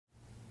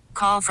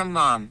Call from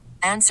mom.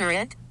 Answer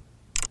it.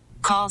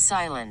 Call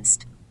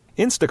silenced.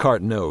 Instacart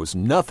knows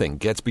nothing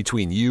gets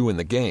between you and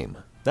the game.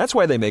 That's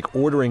why they make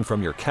ordering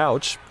from your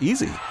couch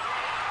easy.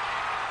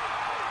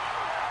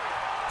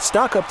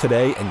 Stock up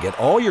today and get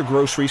all your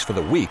groceries for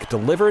the week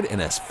delivered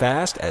in as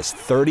fast as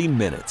 30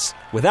 minutes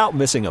without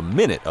missing a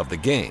minute of the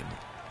game.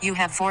 You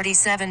have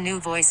 47 new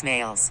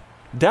voicemails.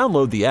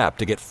 Download the app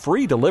to get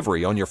free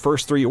delivery on your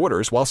first 3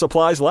 orders while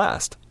supplies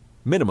last.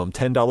 Minimum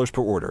 $10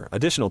 per order.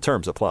 Additional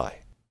terms apply.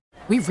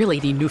 We really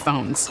need new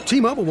phones.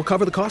 T-Mobile will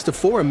cover the cost of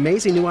 4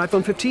 amazing new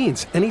iPhone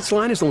 15s, and each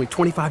line is only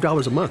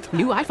 $25 a month.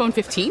 New iPhone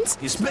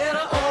 15s? It's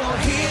better over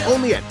here.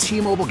 Only at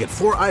T-Mobile, get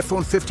 4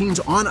 iPhone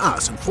 15s on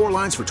us and 4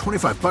 lines for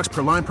 $25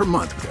 per line per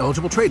month with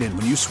eligible trade-in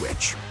when you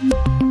switch.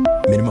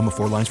 Minimum of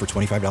 4 lines for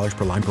 $25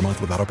 per line per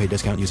month with autopay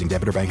discount using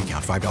debit or bank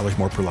account. $5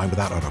 more per line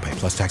without autopay,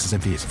 plus taxes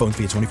and fees. Phone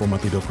fee at 24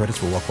 monthly bill credits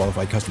for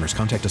well-qualified customers.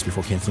 Contact us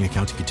before canceling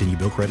account to continue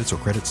bill credits or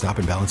credit stop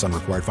and balance on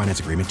required finance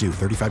agreement due.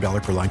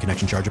 $35 per line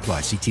connection charge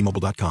applies. See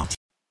T-Mobile.com.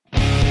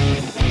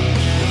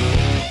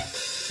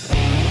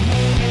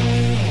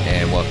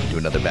 And welcome to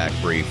another Back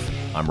Brief.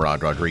 I'm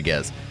Rod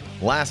Rodriguez.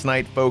 Last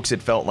night, folks,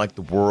 it felt like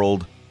the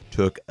world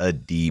took a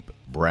deep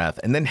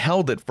breath and then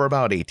held it for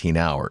about 18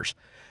 hours.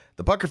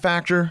 The pucker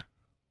factor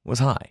was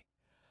high.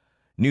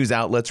 News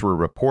outlets were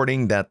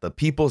reporting that the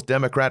People's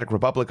Democratic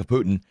Republic of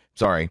Putin,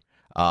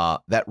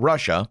 that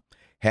Russia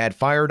had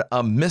fired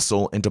a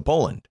missile into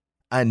Poland,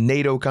 a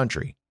NATO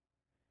country.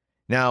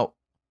 Now,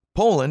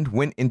 Poland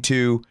went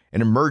into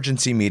an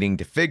emergency meeting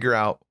to figure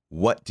out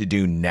what to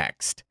do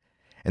next.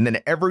 And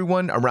then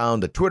everyone around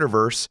the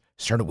Twitterverse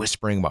started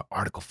whispering about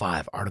Article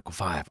 5, Article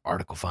 5,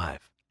 Article 5.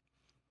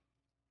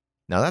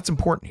 Now, that's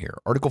important here.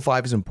 Article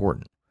 5 is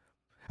important.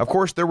 Of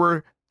course, there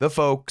were the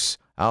folks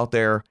out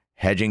there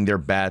hedging their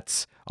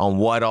bets on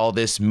what all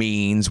this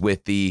means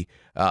with the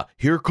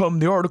here come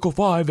the Article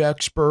 5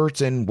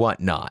 experts and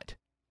whatnot.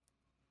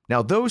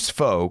 Now, those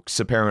folks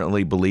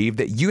apparently believe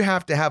that you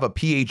have to have a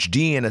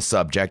PhD in a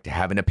subject to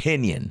have an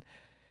opinion.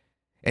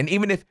 And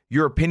even if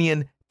your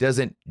opinion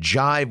doesn't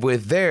jive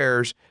with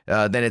theirs,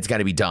 then it's got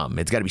to be dumb.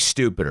 It's got to be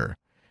stupider.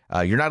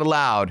 You're not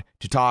allowed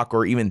to talk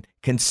or even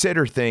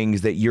consider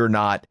things that you're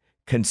not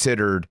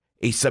considered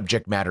a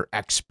subject matter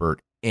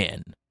expert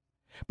in.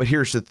 But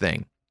here's the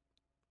thing.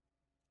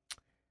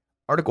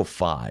 Article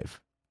 5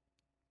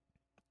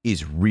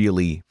 is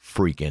really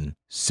freaking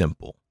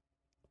simple.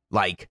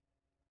 Like,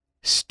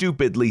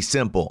 stupidly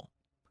simple.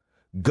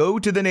 Go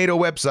to the NATO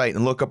website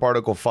and look up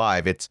Article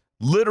 5. It's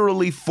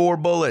literally 4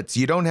 bullets.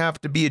 You don't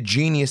have to be a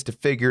genius to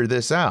figure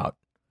this out.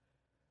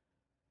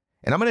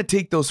 And I'm going to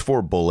take those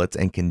 4 bullets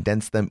and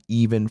condense them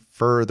even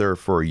further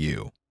for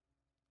you.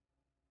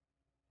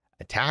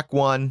 Attack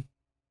 1,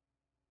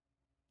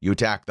 you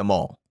attack them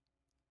all.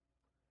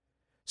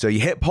 So you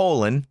hit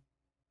Poland,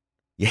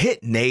 you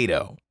hit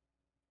NATO.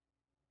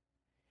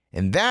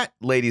 And that,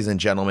 ladies and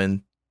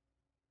gentlemen,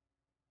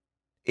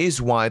 is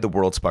why the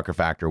world's pucker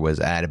factor was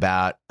at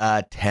about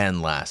a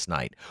 10 last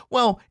night.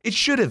 Well, it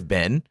should have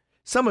been.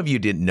 Some of you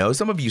didn't know.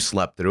 Some of you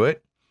slept through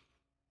it.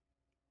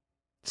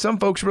 Some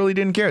folks really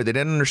didn't care. They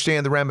didn't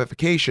understand the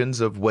ramifications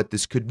of what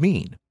this could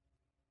mean.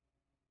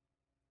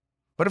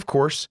 But of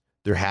course,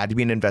 there had to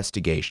be an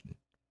investigation.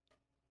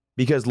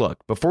 Because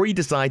look, before you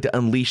decide to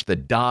unleash the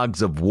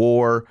dogs of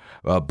war,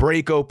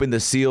 break open the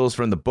seals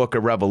from the book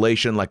of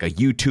Revelation like a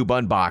YouTube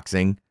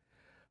unboxing,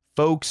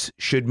 folks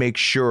should make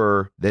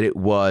sure that it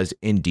was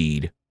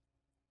indeed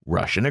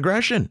Russian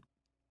aggression.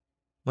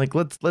 Like,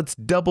 let's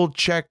double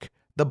check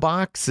the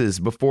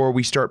boxes before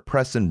we start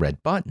pressing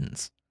red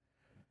buttons.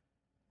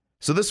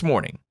 So this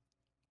morning,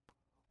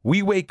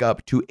 we wake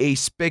up to a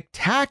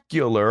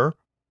spectacular,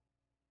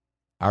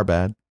 our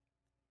bad.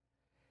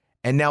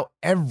 And now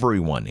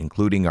everyone,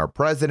 including our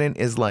president,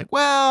 is like,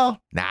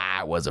 well,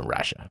 nah, it wasn't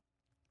Russia.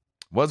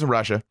 It wasn't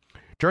Russia.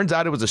 Turns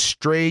out it was a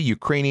stray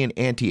Ukrainian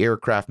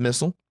anti-aircraft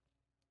missile.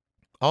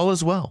 All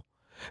is well.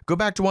 Go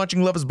back to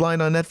watching Love is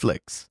Blind on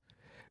Netflix.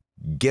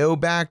 Go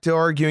back to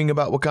arguing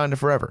about Wakanda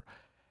Forever.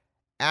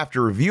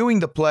 After reviewing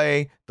the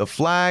play, the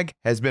flag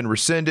has been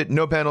rescinded.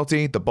 No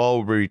penalty. The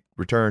ball will be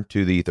returned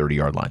to the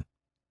 30-yard line.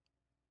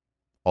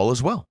 All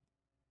is well.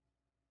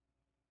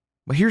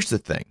 But here's the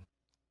thing.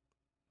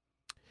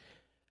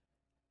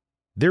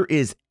 There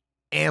is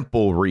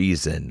ample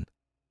reason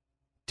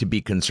to be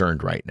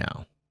concerned right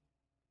now.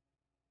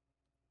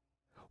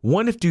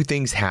 One of 2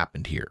 things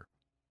happened here.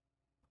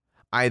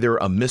 Either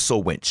a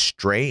missile went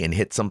stray and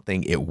hit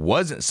something it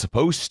wasn't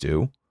supposed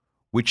to,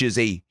 which is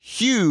a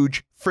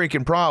huge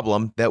freaking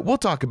problem that we'll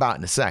talk about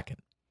in a second.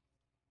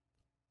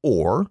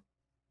 Or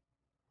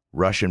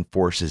Russian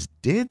forces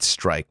did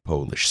strike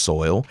Polish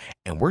soil,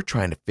 and we're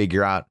trying to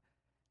figure out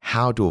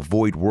how to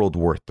avoid World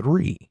War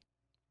III.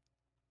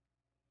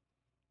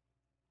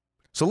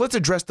 So let's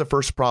address the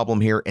first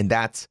problem here, and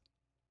that's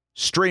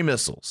stray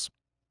missiles.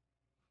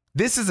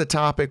 This is a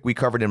topic we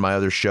covered in my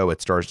other show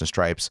at Stars and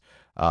Stripes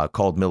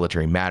called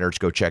Military Matters.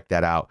 Go check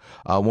that out.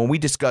 When we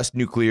discussed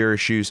nuclear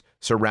issues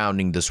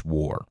surrounding this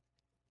war.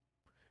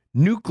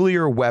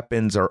 Nuclear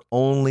weapons are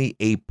only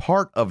a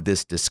part of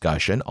this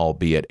discussion,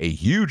 albeit a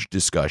huge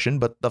discussion,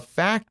 but the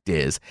fact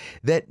is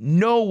that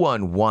no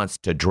one wants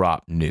to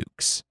drop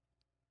nukes.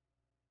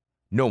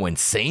 No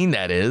one's saying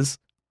that is.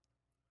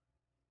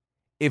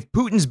 If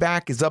Putin's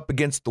back is up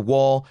against the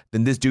wall,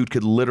 then this dude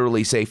could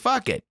literally say,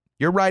 fuck it,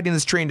 you're riding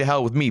this train to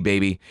hell with me,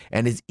 baby.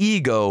 And his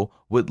ego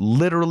would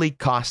literally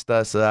cost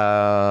us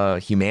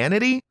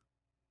humanity.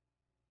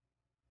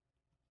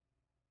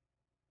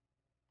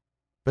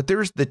 But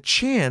there's the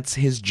chance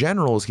his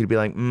generals could be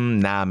like,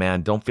 nah,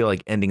 man, don't feel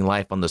like ending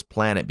life on this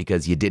planet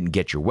because you didn't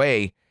get your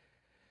way.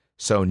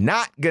 So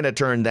not going to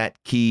turn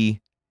that key.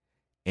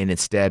 And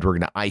instead, we're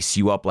going to ice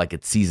you up like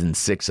it's season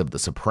 6 of The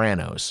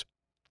Sopranos.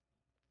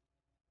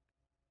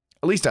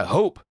 At least I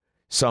hope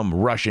some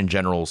Russian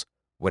generals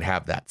would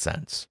have that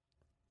sense.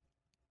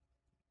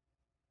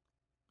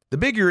 The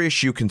bigger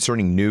issue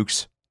concerning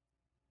nukes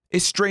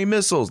is stray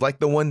missiles like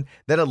the one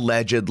that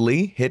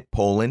allegedly hit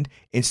Poland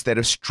instead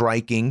of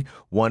striking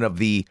one of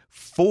the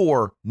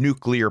 4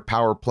 nuclear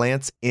power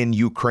plants in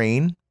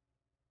Ukraine.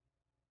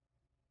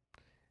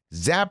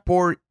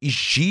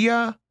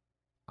 Zaporizhzhia,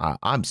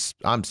 I'm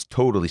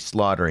totally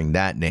slaughtering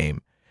that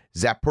name.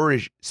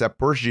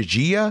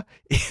 Zaporizhzhia,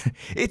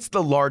 it's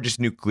the largest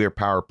nuclear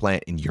power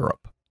plant in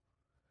Europe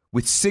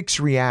with 6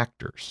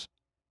 reactors.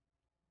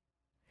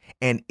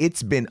 And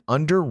it's been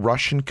under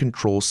Russian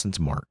control since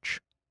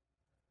March.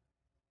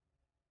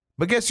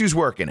 But guess who's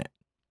working it?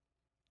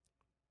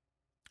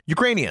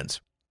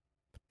 Ukrainians.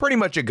 Pretty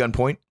much at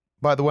gunpoint,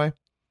 by the way.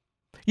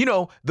 You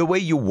know, the way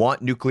you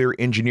want nuclear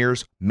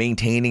engineers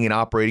maintaining and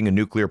operating a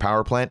nuclear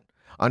power plant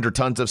under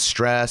tons of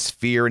stress,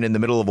 fear, and in the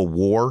middle of a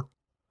war.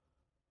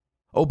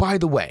 Oh, by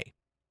the way,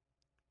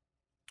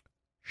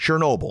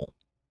 Chernobyl.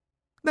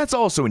 That's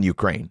also in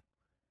Ukraine.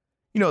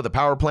 You know, the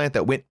power plant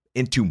that went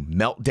into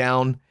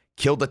meltdown,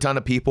 killed a ton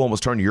of people,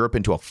 almost turned Europe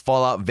into a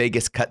Fallout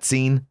Vegas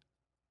cutscene.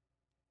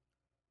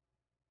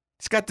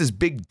 It's got this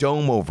big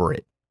dome over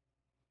it.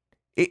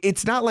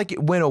 It's not like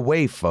it went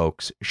away,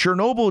 folks.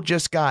 Chernobyl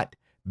just got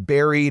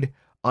buried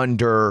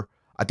under,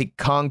 I think,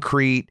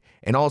 concrete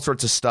and all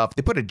sorts of stuff.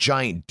 They put a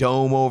giant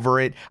dome over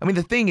it. I mean,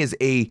 the thing is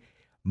a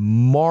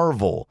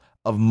marvel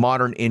of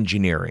modern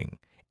engineering.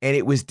 And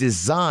it was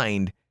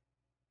designed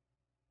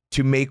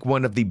to make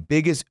one of the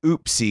biggest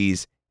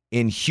oopsies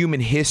in human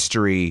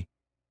history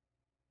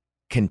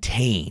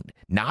contained.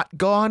 Not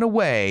gone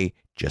away,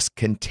 just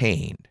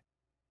contained.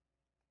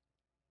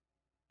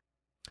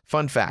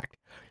 Fun fact,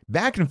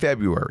 back in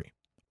February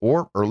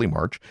or early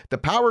March, the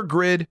power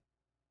grid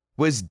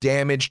was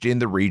damaged in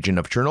the region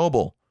of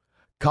Chernobyl,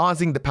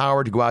 causing the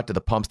power to go out to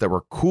the pumps that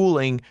were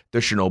cooling the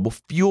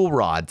Chernobyl fuel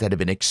rods that had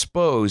been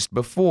exposed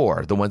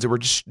before, the ones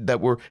that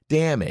were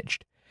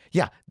damaged.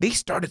 Yeah, they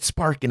started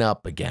sparking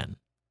up again.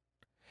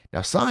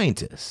 Now,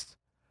 scientists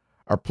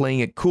are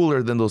playing it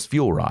cooler than those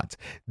fuel rods.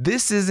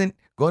 This isn't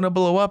going to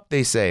blow up,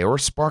 they say, or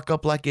spark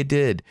up like it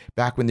did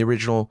back when the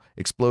original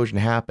explosion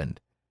happened.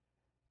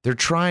 They're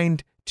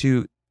trying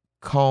to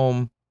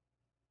calm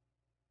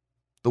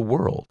the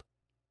world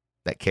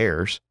that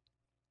cares.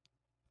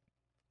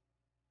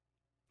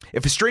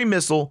 If a stray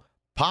missile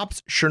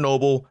pops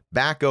Chernobyl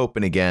back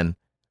open again,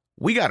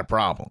 we got a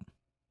problem.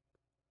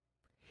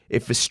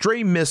 If a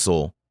stray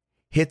missile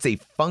hits a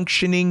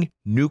functioning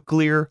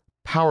nuclear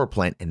power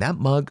plant and that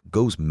mug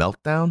goes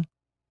meltdown,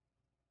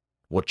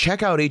 well,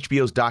 check out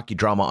HBO's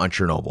docudrama on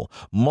Chernobyl.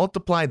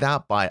 Multiply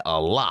that by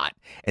a lot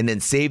and then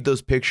save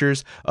those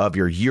pictures of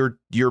your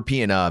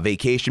European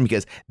vacation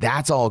because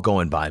that's all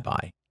going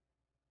bye-bye.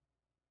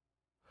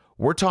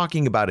 We're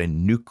talking about a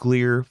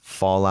nuclear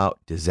fallout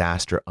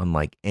disaster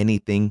unlike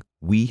anything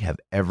we have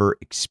ever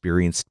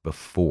experienced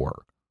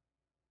before.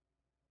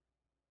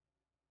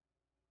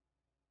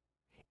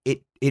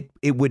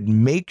 It would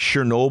make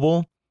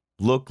Chernobyl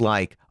look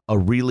like a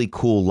really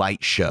cool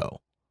light show.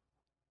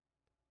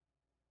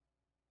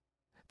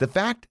 The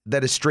fact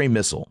that a stray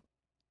missile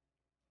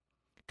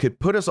could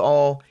put us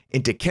all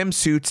into chem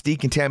suits,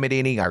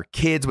 decontaminating our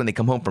kids when they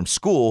come home from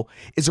school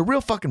is a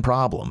real fucking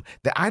problem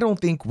that I don't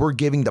think we're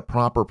giving the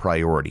proper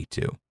priority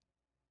to.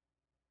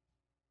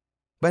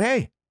 But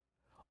hey,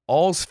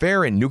 all's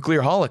fair in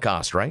nuclear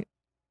holocaust, right?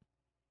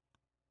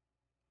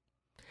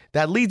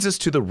 That leads us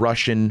to the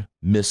Russian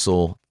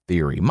missile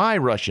theory, my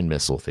Russian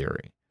missile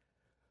theory.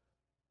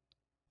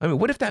 I mean,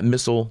 what if that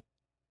missile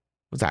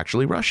was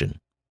actually Russian?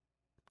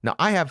 Now,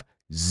 I have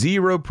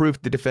zero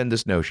proof to defend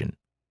this notion.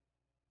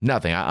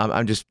 Nothing.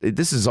 I'm just,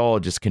 this is all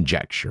just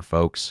conjecture,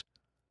 folks.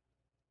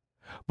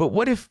 But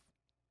what if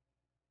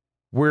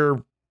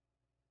we're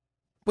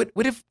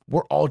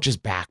all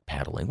just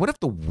backpedaling? What if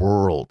the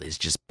world is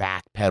just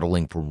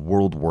backpedaling from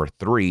World War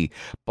III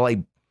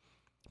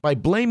by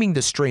blaming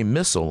the stray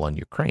missile on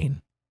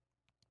Ukraine?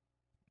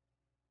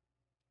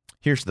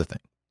 Here's the thing.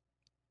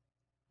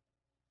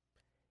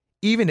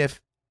 Even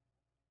if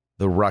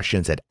the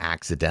Russians had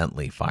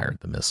accidentally fired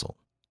the missile,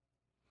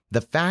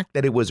 the fact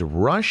that it was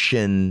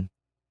Russian,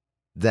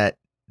 the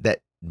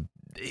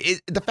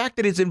fact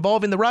that it's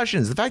involving the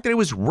Russians, the fact that it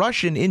was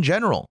Russian in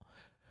general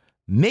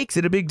makes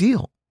it a big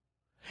deal.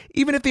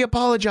 Even if they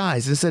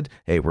apologized and said,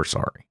 hey, we're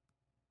sorry.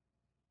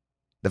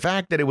 The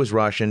fact that it was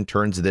Russian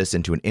turns this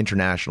into an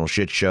international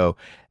shit show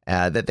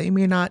that they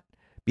may not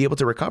be able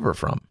to recover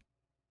from.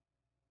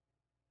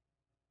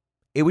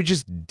 It would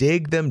just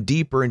dig them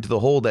deeper into the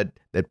hole that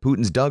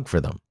Putin's dug for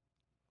them.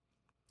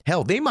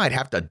 Hell, they might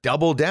have to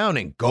double down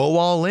and go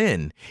all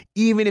in,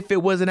 even if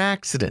it was an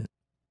accident.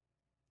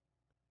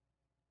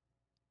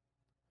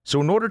 So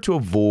in order to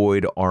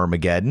avoid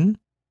Armageddon,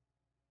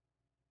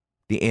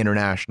 the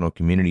international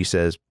community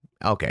says,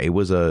 okay, it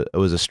was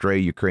a stray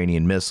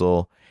Ukrainian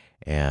missile,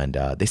 and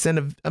they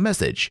send a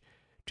message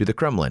to the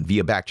Kremlin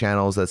via back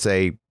channels that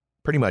say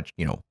pretty much,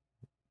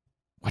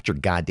 watch your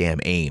goddamn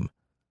aim.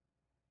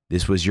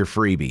 This was your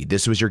freebie.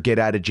 This was your get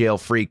out of jail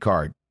free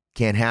card.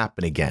 Can't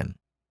happen again.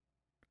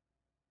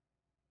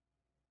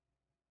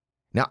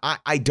 Now,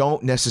 I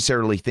don't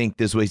necessarily think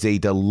this was a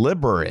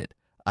deliberate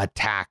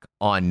attack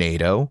on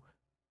NATO.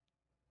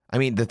 I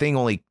mean, the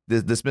thing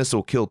this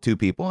missile killed 2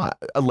 people,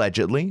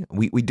 allegedly.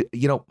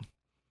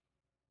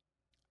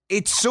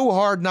 It's so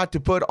hard not to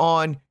put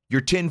on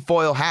your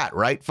tinfoil hat,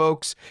 right,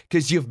 folks?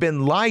 Because you've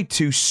been lied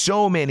to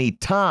so many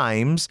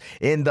times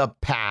in the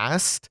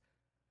past.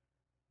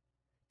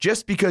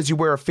 Just because you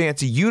wear a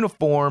fancy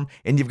uniform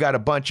and you've got a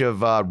bunch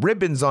of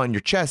ribbons on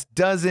your chest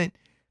doesn't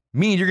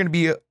mean you're going to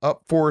be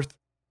up forth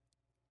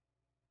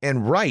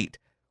and right,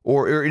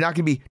 or you're not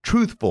going to be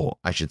truthful,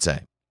 I should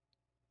say.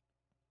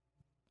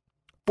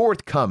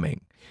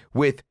 Forthcoming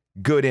with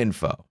good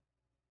info.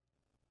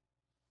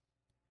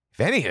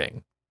 If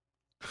anything,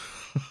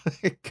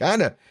 it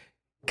kind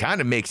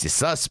of makes you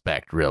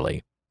suspect,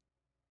 really.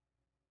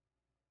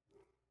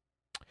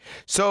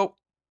 So,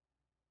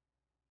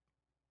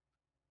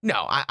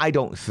 no, I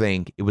don't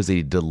think it was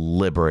a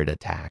deliberate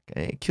attack.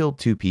 It killed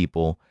 2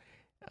 people.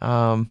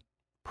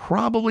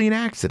 Probably an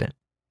accident.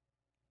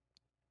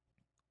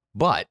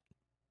 But,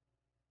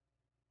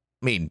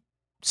 I mean,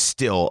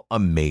 still a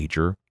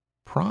major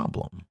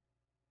problem.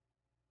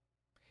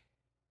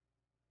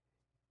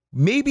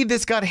 Maybe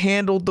this got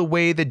handled the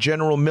way that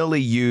General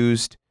Milley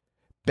used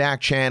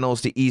back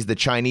channels to ease the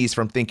Chinese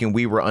from thinking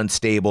we were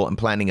unstable and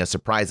planning a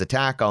surprise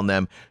attack on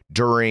them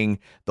during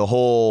the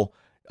whole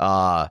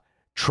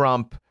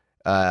Trump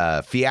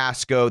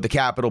fiasco, the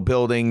Capitol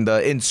building,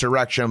 the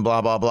insurrection,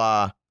 blah, blah,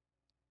 blah.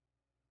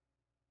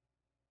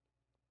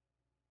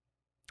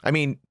 I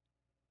mean,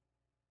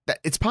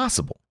 it's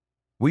possible.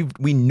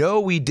 We know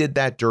we did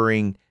that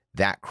during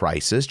that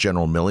crisis.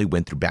 General Milley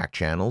went through back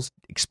channels,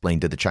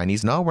 explained to the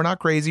Chinese, no, we're not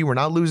crazy. We're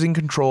not losing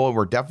control.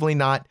 We're definitely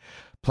not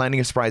planning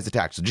a surprise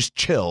attack. So just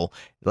chill.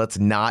 Let's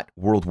not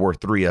World War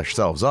III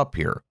ourselves up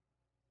here.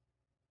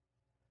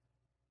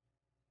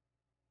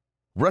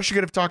 Russia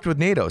could have talked with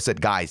NATO,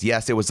 said, guys,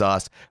 yes, it was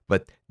us,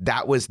 but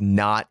that was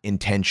not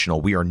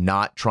intentional. We are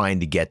not trying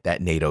to get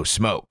that NATO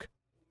smoke.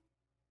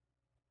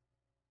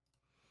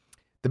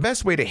 The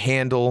best way to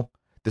handle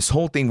this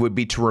whole thing would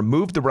be to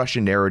remove the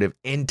Russian narrative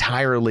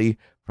entirely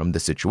from the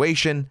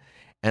situation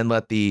and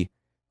let the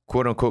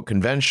quote-unquote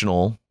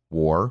conventional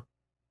war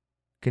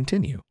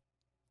continue.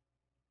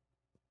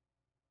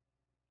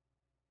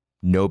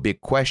 No big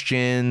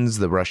questions.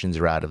 The Russians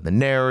are out of the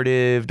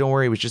narrative. Don't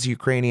worry, it was just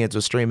Ukrainians. It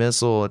was a stray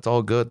missile. It's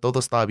all good. Todo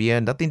está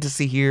bien. Nothing to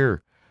see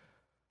here.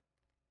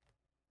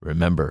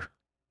 Remember,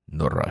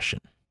 no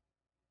Russian.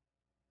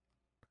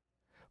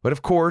 But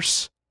of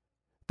course,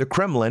 the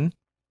Kremlin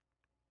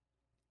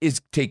is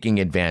taking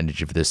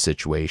advantage of this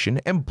situation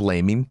and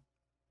blaming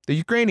the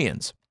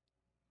Ukrainians.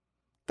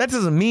 That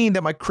doesn't mean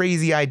that my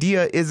crazy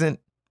idea isn't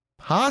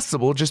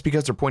possible just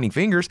because they're pointing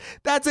fingers.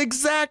 That's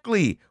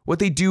exactly what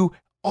they do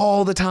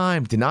all the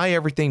time. Deny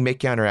everything, make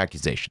counter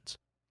accusations.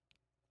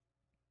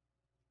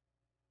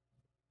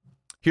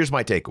 Here's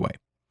my takeaway.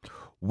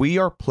 We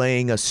are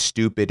playing a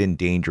stupid and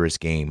dangerous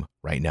game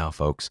right now,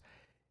 folks.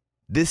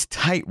 This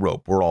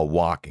tightrope we're all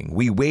walking.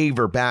 We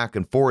waver back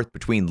and forth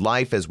between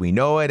life as we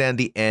know it and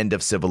the end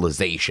of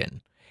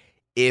civilization.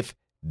 If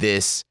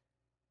this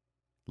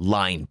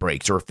line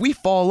breaks or if we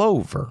fall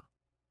over.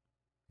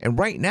 And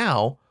right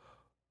now,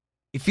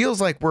 it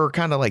feels like we're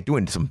kind of like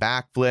doing some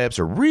backflips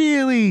or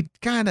really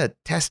kind of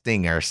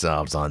testing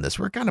ourselves on this.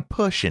 We're kind of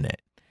pushing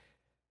it.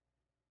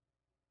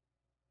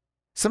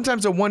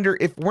 Sometimes I wonder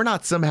if we're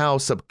not somehow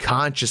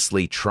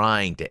subconsciously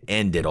trying to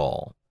end it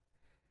all.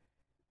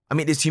 I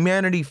mean, is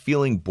humanity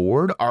feeling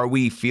bored? Are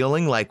we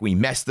feeling like we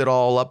messed it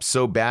all up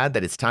so bad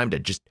that it's time to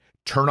just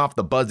turn off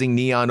the buzzing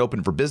neon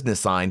open for business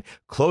sign,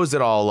 close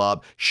it all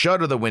up,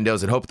 shutter the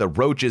windows, and hope the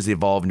roaches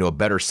evolve into a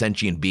better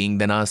sentient being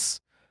than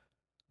us?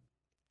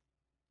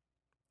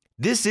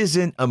 This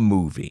isn't a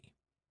movie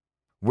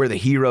where the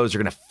heroes are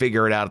going to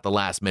figure it out at the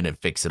last minute and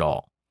fix it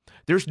all.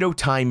 There's no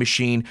time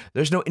machine.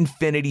 There's no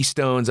infinity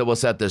stones that will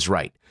set this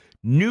right.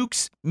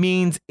 Nukes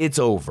means it's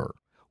over,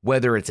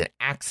 whether it's an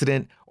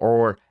accident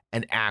or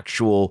an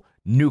actual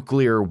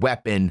nuclear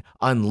weapon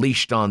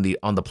unleashed on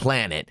the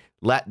planet.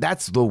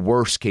 That's the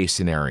worst case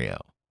scenario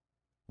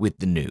with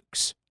the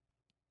nukes.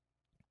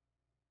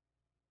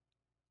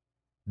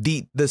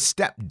 The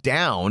step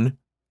down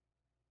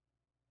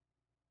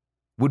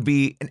would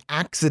be an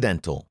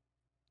accidental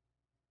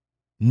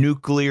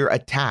nuclear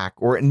attack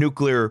or a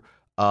nuclear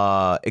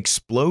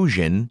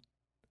explosion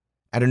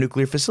at a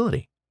nuclear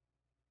facility.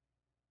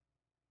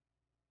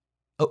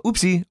 Oh,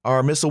 oopsie,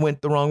 our missile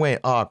went the wrong way.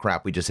 Oh,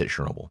 crap, we just hit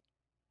Chernobyl.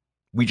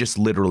 We just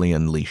literally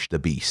unleashed the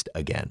beast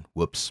again.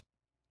 Whoops.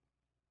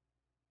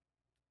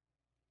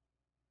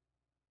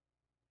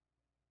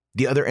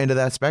 The other end of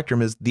that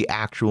spectrum is the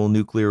actual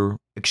nuclear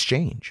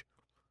exchange.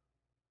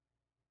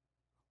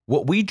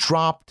 What we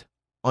dropped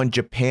on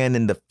Japan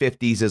in the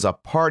 50s is a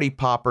party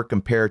popper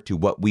compared to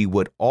what we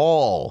would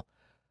all,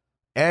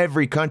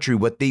 every country,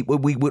 what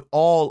we would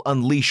all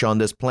unleash on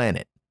this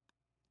planet.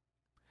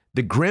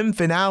 The grim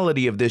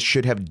finality of this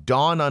should have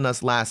dawned on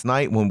us last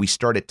night when we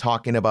started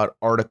talking about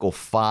Article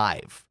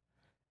 5.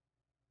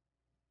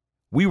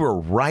 We were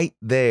right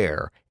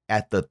there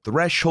at the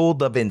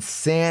threshold of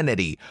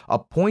insanity, a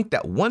point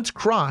that once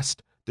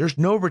crossed, there's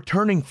no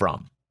returning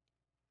from.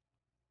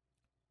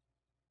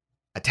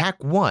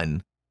 Attack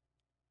one,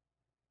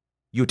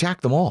 you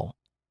attack them all.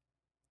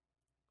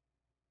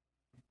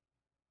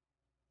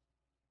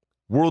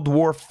 World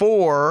War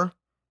IV,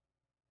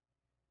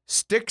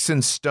 sticks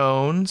and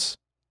stones,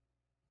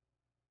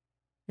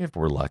 if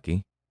we're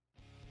lucky.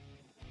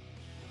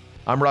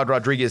 I'm Rod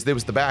Rodriguez. This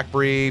was the Back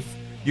Brief.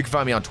 You can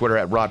find me on Twitter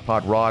at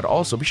RodPodRod.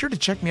 Also, be sure to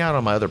check me out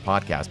on my other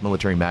podcast,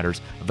 Military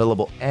Matters,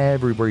 available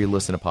everywhere you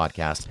listen to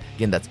podcasts.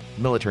 Again, that's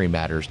Military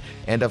Matters.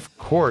 And of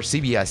course,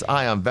 CBS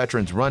Eye on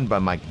Veterans, run by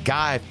my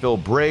guy, Phil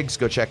Briggs.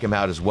 Go check him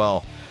out as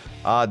well.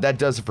 That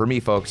does it for me,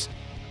 folks.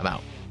 I'm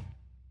out.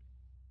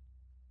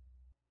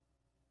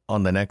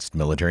 On the next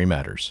Military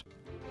Matters.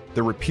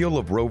 The repeal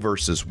of Roe v.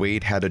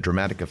 Wade had a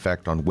dramatic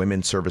effect on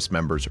women service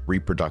members'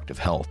 reproductive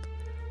health.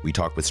 We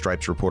talked with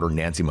Stripes reporter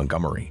Nancy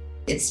Montgomery.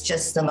 It's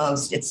just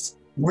it's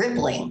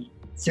rippling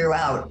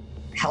throughout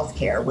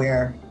healthcare,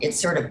 where it's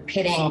sort of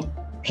pitting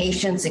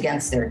patients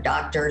against their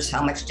doctors.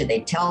 How much do they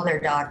tell their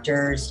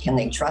doctors? Can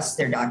they trust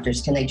their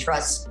doctors? Can they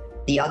trust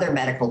the other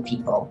medical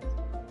people?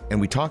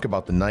 And we talk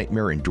about the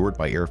nightmare endured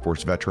by Air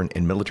Force veteran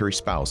and military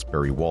spouse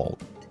Barry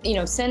Wald.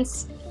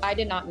 Since I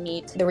did not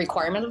meet the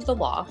requirement of the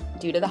law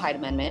due to the Hyde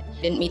Amendment,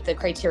 didn't meet the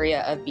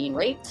criteria of being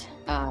raped,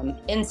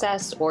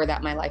 incest, or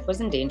that my life was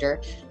in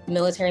danger,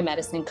 military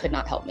medicine could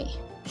not help me.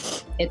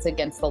 It's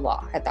against the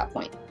law at that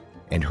point.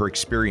 And her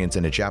experience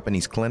in a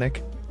Japanese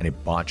clinic and a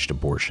botched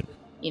abortion.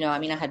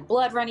 I had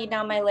blood running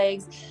down my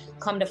legs.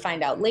 Come to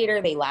find out later,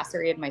 they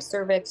lacerated my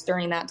cervix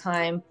during that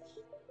time.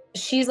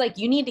 She's like,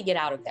 you need to get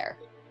out of there.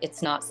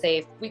 It's not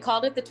safe. We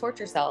called it the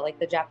torture cell, like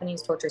the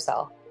Japanese torture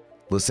cell.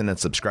 Listen and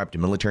subscribe to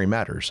Military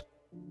Matters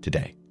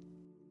today.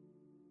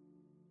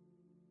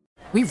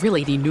 We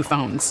really need new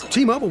phones.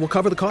 T-Mobile will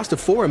cover the cost of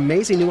 4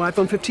 amazing new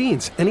iPhone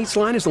 15s, and each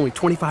line is only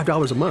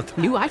 $25 a month.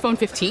 New iPhone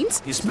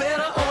 15s? It's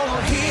better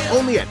over here.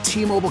 Only at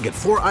T-Mobile, get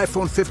 4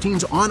 iPhone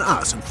 15s on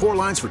us and 4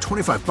 lines for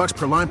 $25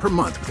 per line per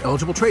month with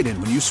eligible trade-in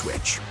when you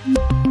switch.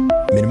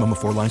 Minimum of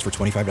 4 lines for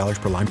 $25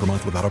 per line per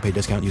month with autopay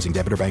discount using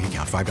debit or bank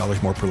account.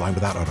 $5 more per line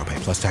without autopay,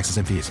 plus taxes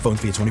and fees. Phone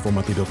fee at 24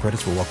 monthly bill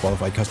credits for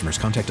well-qualified customers.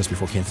 Contact us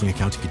before canceling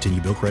account to continue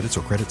bill credits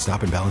or credit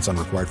stop and balance on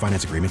required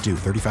finance agreement due.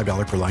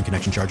 $35 per line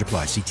connection charge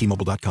applies. See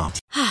T-Mobile.com.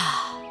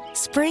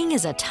 Spring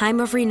is a time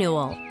of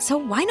renewal, so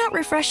why not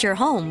refresh your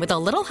home with a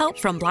little help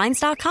from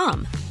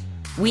Blinds.com?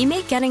 We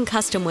make getting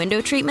custom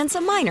window treatments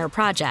a minor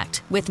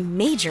project with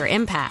major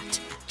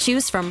impact.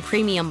 Choose from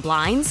premium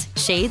blinds,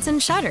 shades,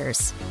 and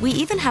shutters. We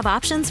even have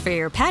options for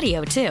your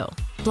patio, too.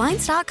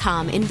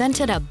 Blinds.com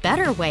invented a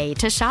better way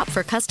to shop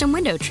for custom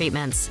window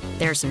treatments.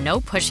 There's no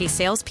pushy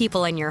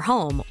salespeople in your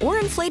home or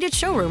inflated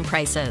showroom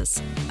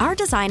prices. Our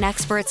design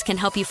experts can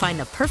help you find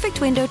the perfect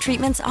window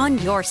treatments on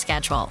your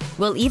schedule.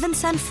 We'll even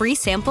send free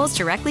samples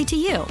directly to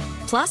you.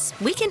 Plus,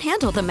 we can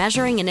handle the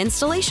measuring and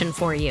installation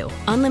for you.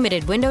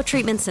 Unlimited window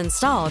treatments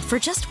installed for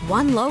just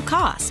one low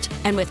cost.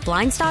 And with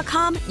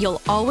Blinds.com,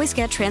 you'll always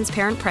get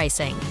transparent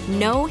pricing.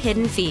 No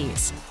hidden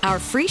fees. Our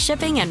free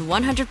shipping and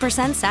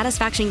 100%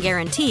 satisfaction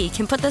guarantee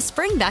can put the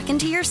spring back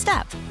into your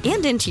step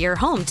and into your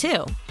home,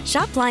 too.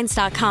 Shop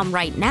Blinds.com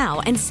right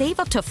now and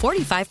save up to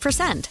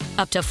 45%.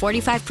 Up to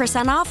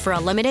 45% off for a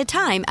limited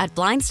time at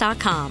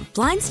Blinds.com.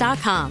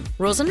 Blinds.com.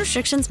 Rules and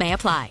restrictions may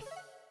apply.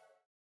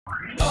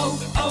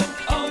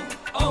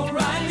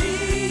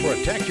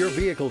 Protect your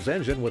vehicle's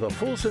engine with a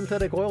full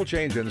synthetic oil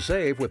change and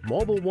save with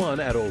Mobil 1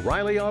 at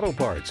O'Reilly Auto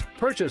Parts.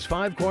 Purchase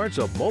 5 quarts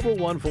of Mobil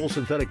 1 full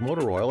synthetic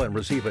motor oil and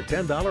receive a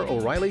 $10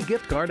 O'Reilly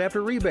gift card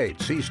after rebate.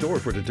 See store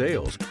for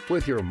details.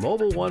 With your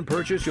Mobil 1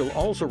 purchase, you'll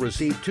also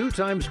receive 2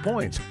 times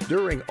points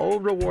during O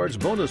Rewards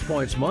Bonus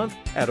Points Month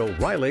at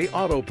O'Reilly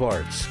Auto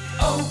Parts.